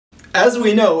As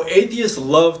we know, atheists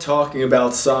love talking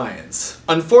about science.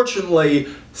 Unfortunately,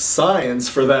 science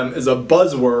for them is a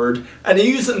buzzword, and they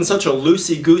use it in such a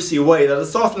loosey-goosey way that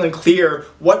it's often unclear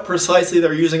what precisely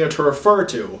they're using it to refer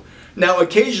to. Now,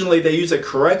 occasionally they use it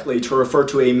correctly to refer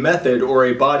to a method or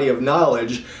a body of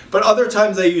knowledge, but other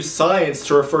times they use science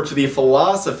to refer to the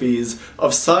philosophies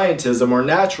of scientism or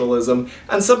naturalism,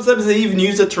 and sometimes they even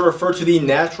use it to refer to the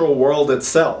natural world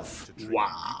itself.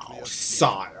 Wow,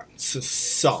 science is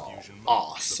so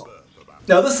awesome.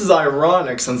 Now this is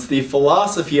ironic since the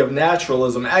philosophy of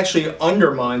naturalism actually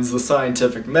undermines the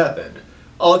scientific method.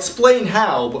 I'll explain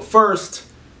how, but first,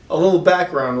 a little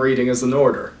background reading is in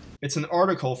order. It's an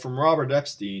article from Robert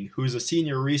Epstein, who is a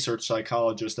senior research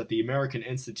psychologist at the American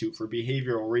Institute for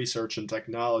Behavioral Research and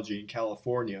Technology in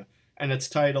California, and it's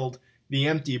titled, "The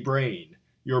Empty Brain.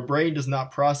 Your brain does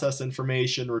not process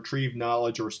information, retrieve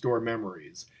knowledge, or store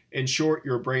memories. In short,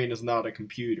 your brain is not a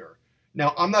computer."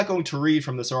 Now, I'm not going to read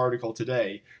from this article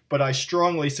today, but I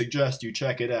strongly suggest you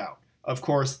check it out. Of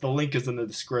course, the link is in the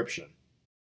description.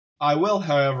 I will,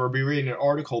 however, be reading an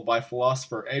article by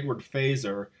philosopher Edward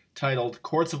Feser titled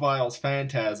Kurzweil's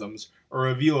Phantasms, a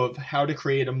review of How to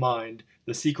Create a Mind,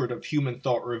 The Secret of Human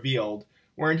Thought Revealed,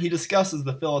 wherein he discusses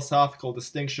the philosophical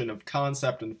distinction of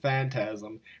concept and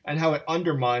phantasm, and how it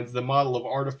undermines the model of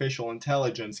artificial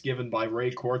intelligence given by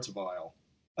Ray Kurzweil.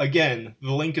 Again,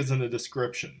 the link is in the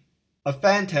description. A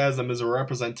phantasm is a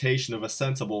representation of a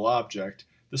sensible object,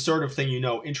 the sort of thing you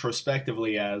know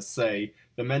introspectively as, say,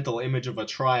 the mental image of a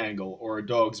triangle or a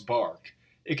dog's bark.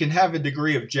 It can have a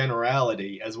degree of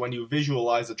generality, as when you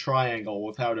visualize a triangle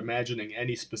without imagining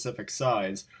any specific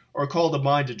size, or call to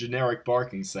mind a generic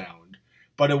barking sound.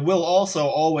 But it will also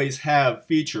always have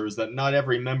features that not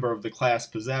every member of the class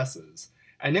possesses.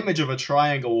 An image of a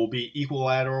triangle will be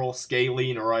equilateral,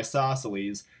 scalene, or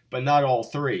isosceles, but not all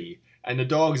three, and the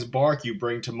dog's bark you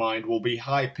bring to mind will be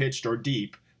high-pitched or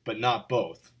deep, but not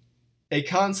both. A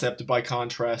concept, by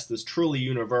contrast, is truly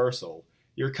universal.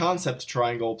 Your concept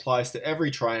triangle applies to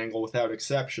every triangle without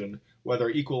exception, whether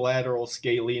equilateral,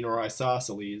 scalene, or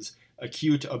isosceles,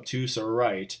 acute, obtuse, or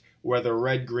right, whether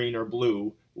red, green, or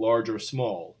blue, large or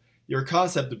small. Your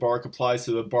concept bark applies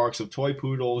to the barks of toy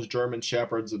poodles, German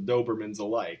shepherds, and Dobermans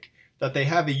alike. That they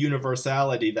have a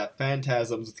universality that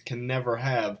phantasms can never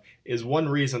have is one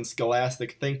reason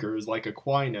scholastic thinkers like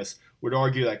Aquinas would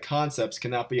argue that concepts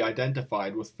cannot be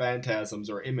identified with phantasms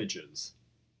or images.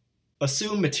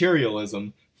 Assume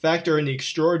materialism, factor in the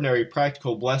extraordinary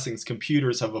practical blessings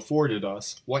computers have afforded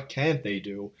us, what can't they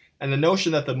do, and the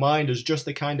notion that the mind is just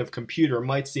a kind of computer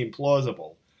might seem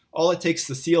plausible. All it takes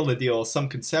to seal the deal is some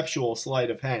conceptual sleight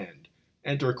of hand.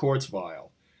 Enter Kurzweil.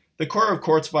 The core of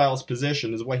Kurzweil's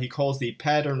position is what he calls the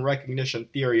pattern recognition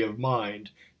theory of mind,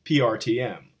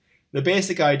 PRTM. The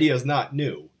basic idea is not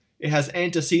new. It has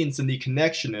antecedents in the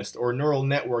connectionist or neural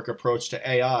network approach to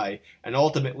AI, and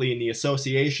ultimately in the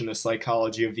associationist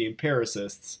psychology of the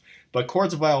empiricists, but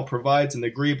Kurzweil provides an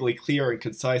agreeably clear and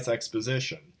concise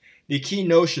exposition. The key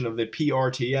notion of the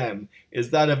PRTM is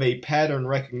that of a pattern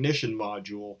recognition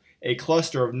module, a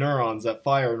cluster of neurons that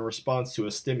fire in response to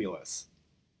a stimulus.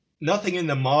 Nothing in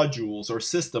the modules or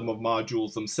system of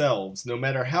modules themselves, no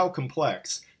matter how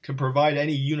complex, can provide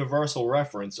any universal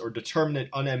reference or determinate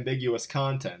unambiguous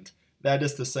content, that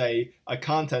is to say, a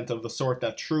content of the sort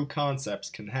that true concepts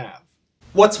can have.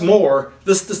 What's more,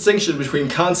 this distinction between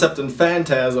concept and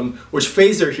phantasm, which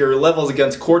Feser here levels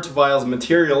against Kurzweil's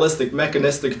materialistic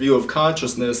mechanistic view of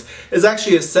consciousness, is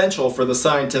actually essential for the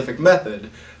scientific method.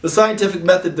 The scientific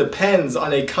method depends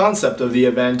on a concept of the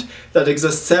event that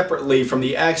exists separately from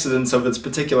the accidents of its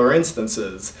particular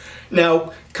instances.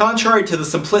 Now, contrary to the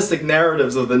simplistic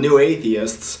narratives of the new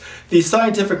atheists, the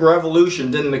scientific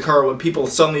revolution didn't occur when people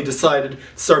suddenly decided to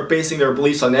start basing their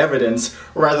beliefs on evidence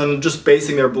rather than just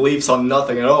basing their beliefs on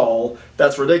nothing at all.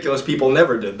 That's ridiculous, people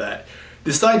never did that.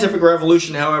 The scientific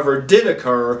revolution, however, did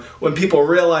occur when people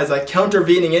realized that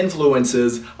countervening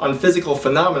influences on physical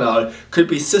phenomena could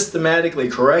be systematically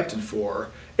corrected for.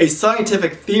 A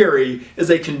scientific theory is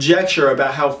a conjecture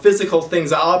about how physical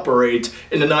things operate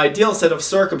in an ideal set of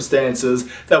circumstances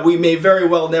that we may very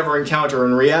well never encounter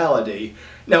in reality.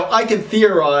 Now, I can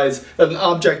theorize that an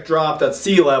object dropped at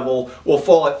sea level will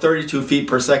fall at 32 feet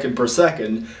per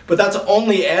second, but that's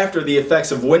only after the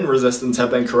effects of wind resistance have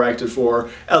been corrected for,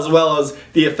 as well as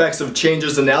the effects of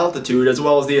changes in altitude, as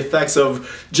well as the effects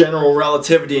of general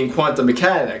relativity and quantum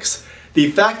mechanics.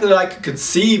 The fact that I could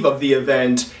conceive of the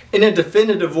event in a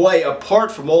definitive way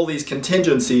apart from all these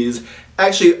contingencies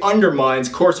actually undermines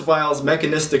Kurzweil's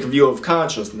mechanistic view of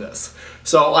consciousness.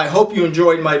 So I hope you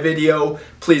enjoyed my video.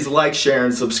 Please like, share,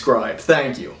 and subscribe.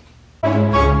 Thank you.